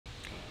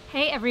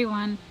Hey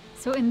everyone!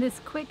 So in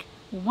this quick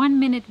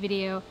 1-minute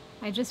video,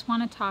 I just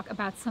want to talk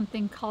about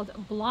something called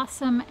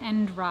blossom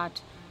end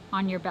rot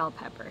on your bell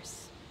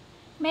peppers.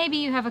 Maybe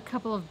you have a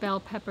couple of bell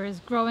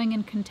peppers growing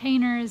in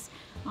containers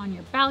on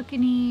your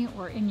balcony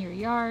or in your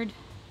yard,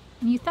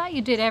 and you thought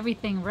you did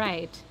everything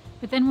right,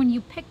 but then when you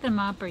pick them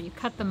up or you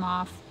cut them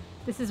off,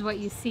 this is what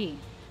you see.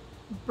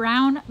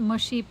 Brown,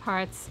 mushy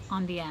parts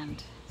on the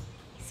end.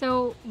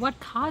 So what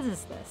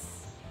causes this?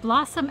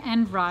 Blossom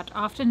end rot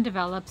often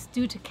develops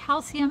due to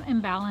calcium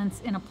imbalance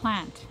in a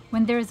plant.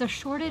 When there is a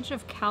shortage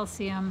of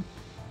calcium,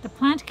 the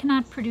plant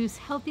cannot produce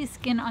healthy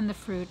skin on the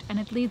fruit, and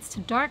it leads to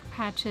dark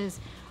patches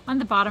on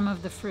the bottom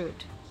of the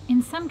fruit.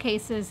 In some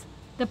cases,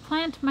 the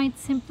plant might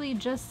simply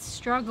just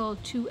struggle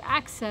to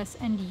access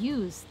and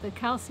use the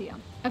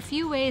calcium. A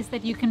few ways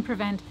that you can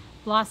prevent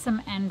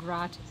blossom end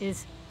rot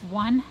is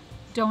 1.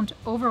 Don't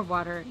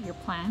overwater your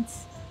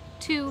plants.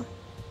 2.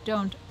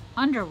 Don't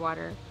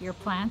underwater your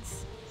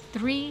plants.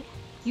 3.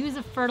 Use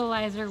a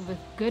fertilizer with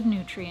good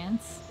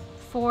nutrients.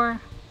 4.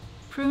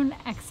 Prune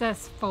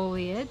excess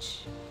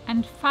foliage.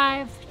 And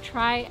 5.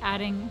 Try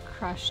adding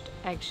crushed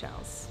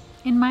eggshells.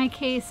 In my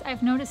case,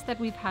 I've noticed that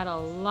we've had a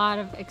lot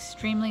of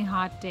extremely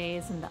hot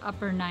days in the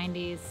upper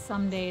 90s,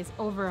 some days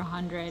over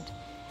 100,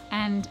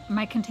 and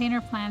my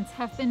container plants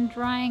have been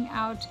drying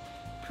out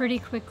pretty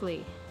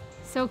quickly.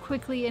 So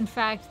quickly, in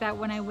fact, that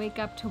when I wake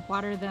up to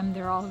water them,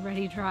 they're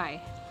already dry.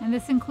 And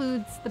this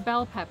includes the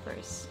bell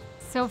peppers.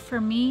 So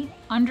for me,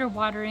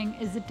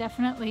 underwatering is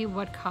definitely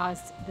what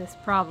caused this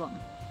problem.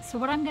 So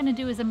what I'm going to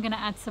do is I'm going to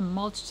add some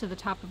mulch to the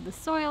top of the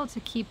soil to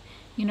keep,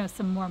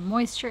 some more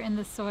moisture in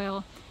the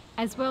soil,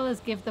 as well as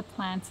give the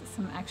plants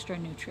some extra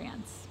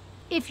nutrients.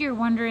 If you're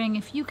wondering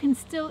if you can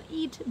still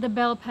eat the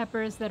bell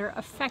peppers that are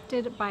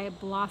affected by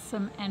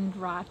blossom end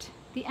rot,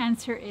 the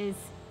answer is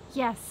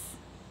yes,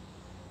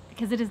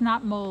 because it is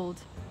not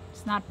mold,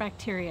 it's not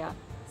bacteria.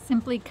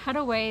 Simply cut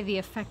away the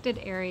affected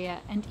area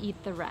and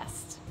eat the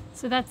rest.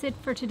 So that's it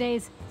for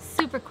today's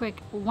super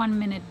quick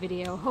 1-minute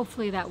video.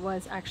 Hopefully that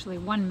was actually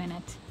 1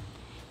 minute.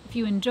 If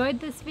you enjoyed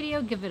this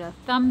video, give it a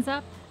thumbs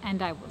up,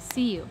 and I will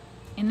see you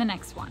in the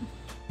next one.